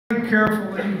weigh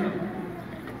carefully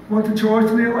what the choice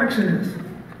in the election is.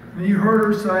 When you heard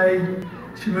her say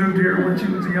she moved here when she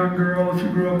was a young girl, she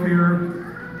grew up here,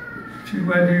 she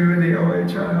led you in the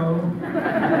OHIO.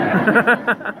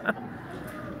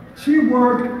 She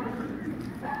worked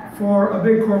for a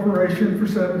big corporation for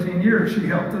 17 years. She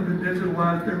helped them to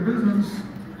digitalize their business.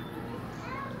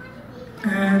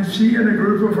 And she and a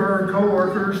group of her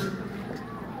co-workers,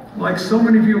 like so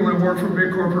many people that work for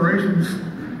big corporations,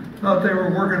 thought they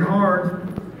were working hard,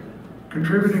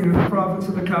 contributing to the profits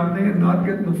of the company and not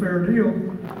getting a fair deal.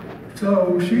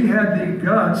 So she had the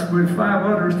guts with 5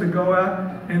 others to go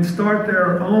out and start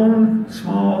their own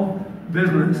small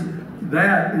business.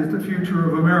 That is the future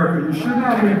of America. You should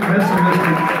not be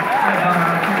pessimistic about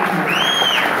our future.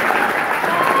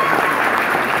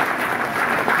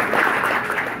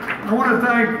 I want to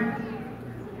thank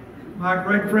my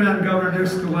great friend, Governor Dick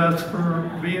Scalise, for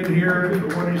being here and for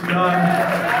what he's done,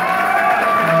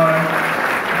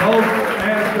 both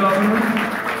as governor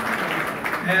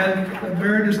and a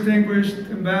very distinguished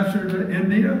ambassador to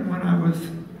India when I was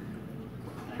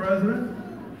president,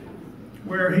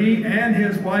 where he and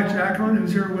his wife, Jacqueline,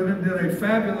 who's here with him, did a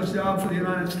fabulous job for the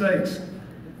United States,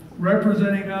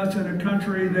 representing us in a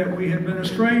country that we had been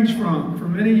estranged from for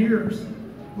many years,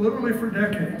 literally for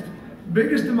decades.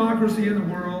 Biggest democracy in the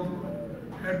world,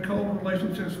 had cold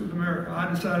relationships with America. I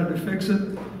decided to fix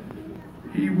it.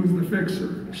 He was the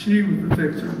fixer. She was the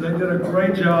fixer. They did a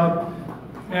great job.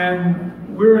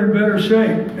 And we're in better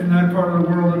shape in that part of the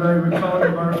world today because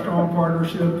of our strong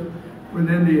partnership with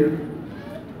India.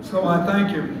 So I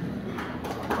thank him.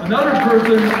 Another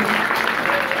person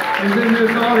is in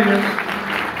this audience,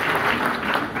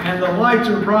 and the lights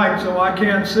are bright so I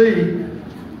can't see,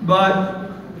 but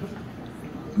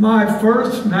my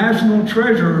first national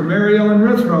treasurer, Mary Ellen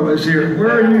Rithrow, is here.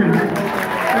 Where are you?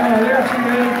 Oh, there she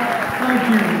is. Thank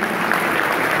you.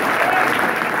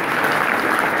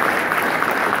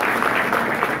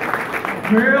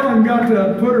 Mary Ellen got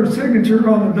to put her signature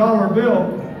on the dollar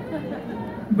bill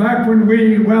back when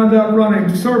we wound up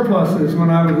running surpluses when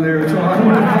I was there. So I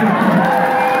want to thank you.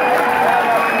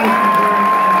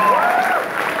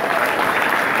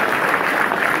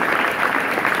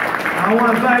 I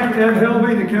want to thank Ed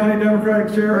Helby, the County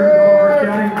Democratic Chair of Delaware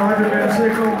County, Roger Van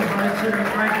Sickle, the Vice Chair.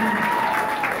 Thank you.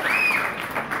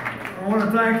 I want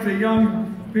to thank the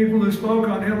young people who spoke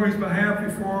on Hillary's behalf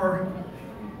before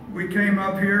we came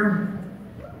up here.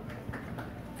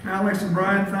 Alex and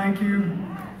Brian, thank you.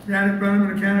 Janet Brennan,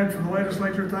 the candidate for the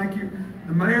legislature, thank you.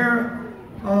 The mayor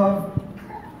of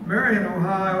Marion,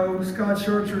 Ohio, Scott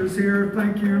Scherzer, is here,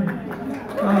 thank you.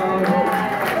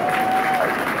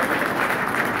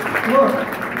 Look,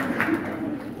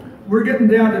 we're getting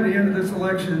down to the end of this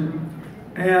election,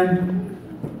 and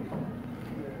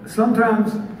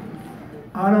sometimes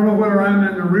I don't know whether I'm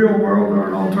in the real world or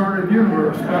an alternative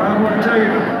universe, but I want to tell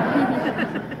you,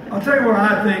 I'll tell you what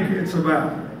I think it's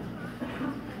about.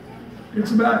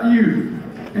 It's about you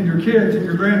and your kids and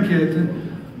your grandkids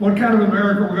and what kind of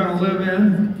America we're going to live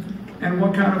in and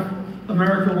what kind of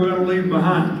America we're going to leave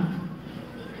behind.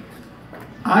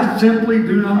 I simply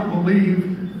do not believe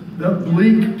the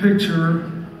bleak picture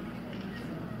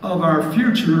of our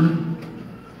future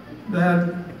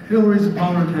that Hillary's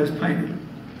opponent has painted.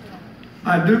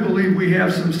 I do believe we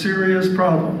have some serious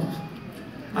problems.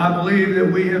 I believe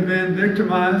that we have been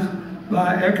victimized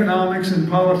by economics and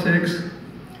politics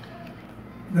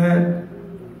that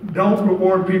don't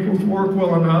reward people's work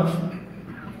well enough,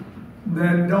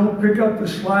 that don't pick up the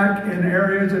slack in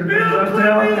areas that have been left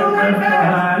out or left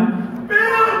behind. They're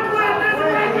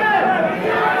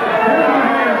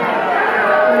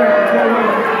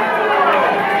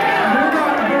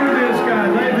not doing this,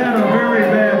 guys. They've had a very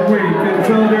bad week, and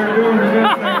so they're doing the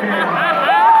best they can.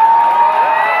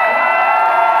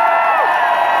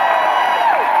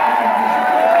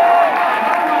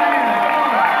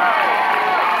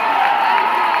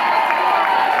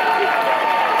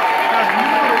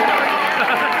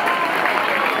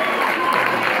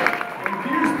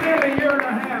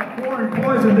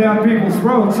 Down people's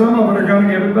throats, some of it are going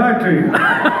to give it back to you. And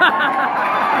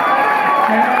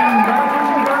that's what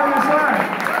you're going to decide.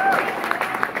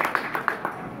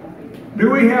 Do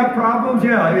we have problems?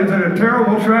 Yeah. Is it a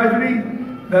terrible tragedy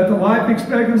that the life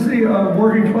expectancy of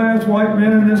working class white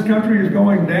men in this country is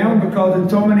going down because in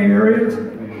so many areas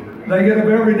they get up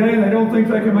every day and they don't think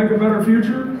they can make a better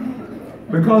future?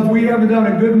 Because we haven't done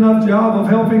a good enough job of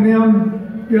helping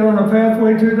them get on a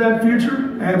pathway to that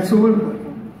future? Absolutely.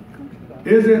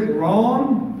 Is it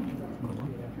wrong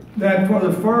that for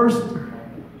the first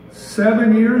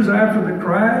 7 years after the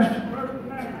crash,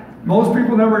 most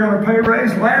people never got a pay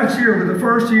raise? Last year was the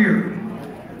first year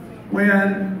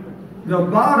when the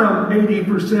bottom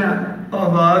 80%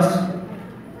 of us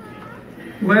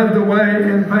led the way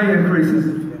in pay increases,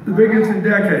 the biggest in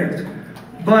decades.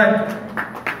 But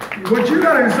what you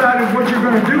got to decide is what you're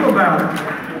going to do about it.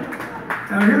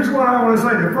 Now here's what I want to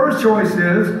say. The first choice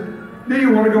is, do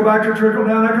you want to go back to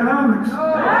trickle-down economics?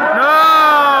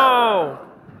 No!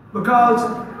 Because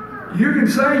you can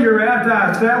say you're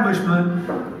anti-establishment,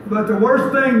 but the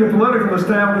worst thing the political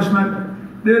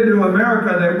establishment did to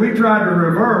America that we tried to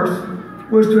reverse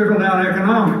was trickle-down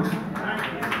economics.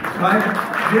 Right?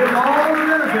 Give all the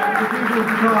benefits to people at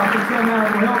the top and somehow it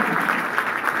will help them.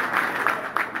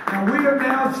 Now we have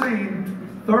now seen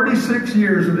 36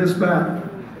 years of this battle.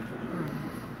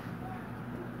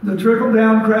 The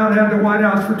trickle-down crowd had the White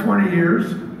House for 20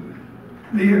 years.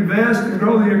 The invest and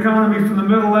grow the economy from the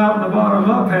middle out and the bottom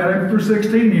up had it for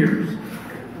 16 years.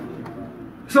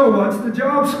 So what's the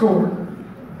job score?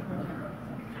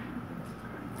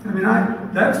 I mean,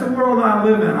 that's the world I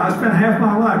live in. I spent half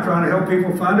my life trying to help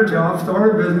people find a job,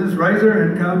 start a business, raise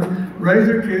their income, raise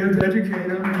their kids, educate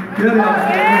them, get health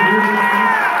care, do this.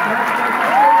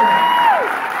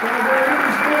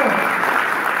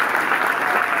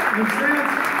 And since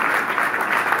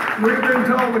we've been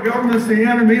told the government's the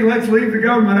enemy, let's leave the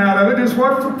government out of it, is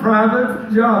what's the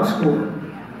private job score?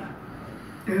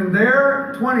 In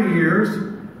their 20 years,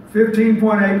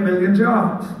 15.8 million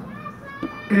jobs.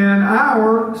 In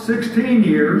our 16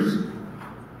 years,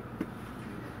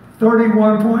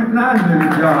 31.9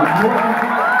 million jobs.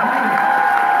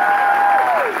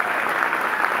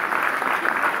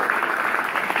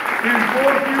 In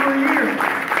 4 fewer years.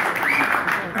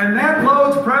 And that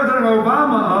loads President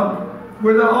Obama up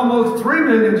with the almost 3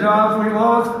 million jobs we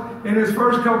lost in his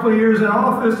first couple of years in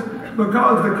office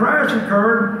because the crash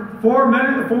occurred 4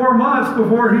 months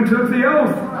before he took the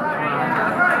oath.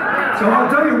 So I'll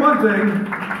tell you one thing,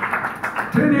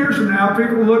 10 years from now,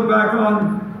 people will look back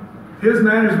on his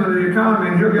management of the economy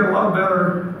and he'll get a lot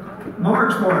better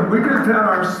marks for it. We just had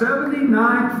our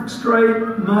 79th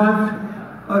straight month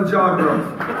of job growth.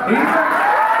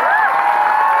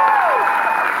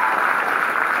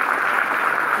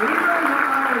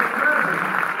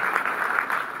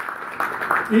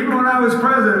 Even when I was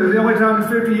president, it was the only time in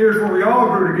 50 years where we all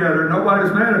grew together. Nobody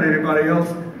was mad at anybody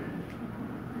else.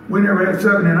 We never had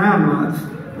 79 months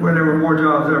where there were more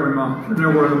jobs every month than there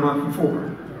were the month before.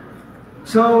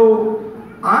 So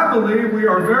I believe we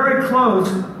are very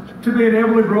close to being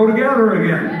able to grow together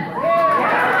again.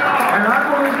 And I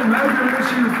believe the major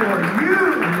issue for you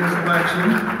in this election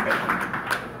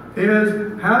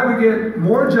is how do we get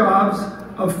more jobs,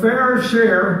 a fair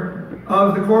share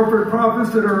of the corporate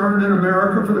profits that are earned in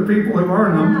America for the people who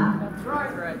earn them.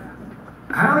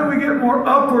 How do we get more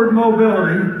upward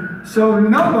mobility so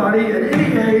nobody at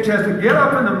any age has to get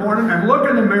up in the morning and look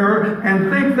in the mirror and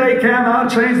think they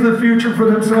cannot change the future for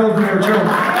themselves and their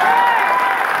children?